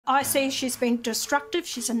I see she's been destructive.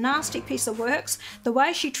 She's a nasty piece of works. The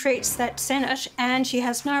way she treats that Senate, and she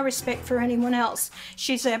has no respect for anyone else.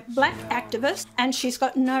 She's a black activist and she's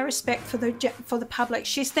got no respect for the public.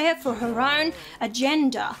 She's there for her own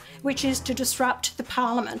agenda, which is to disrupt the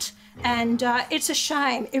Parliament. And it's a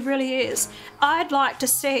shame, it really is. I'd like to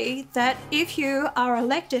see that if you are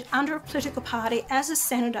elected under a political party as a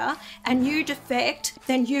senator and you defect,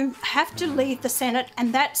 then you have to leave the Senate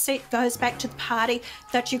and that seat goes back to the party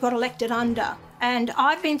that you got elected under. And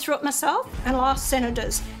I've been through it myself and lost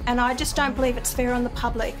senators, and I just don't believe it's fair on the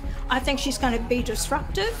public. I think she's going to be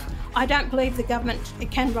disruptive. I don't believe the government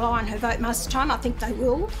can rely on her vote most of the time. I think they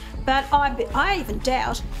will. But I even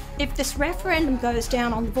doubt if this referendum goes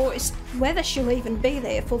down on the voice, whether she'll even be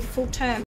there for the full term.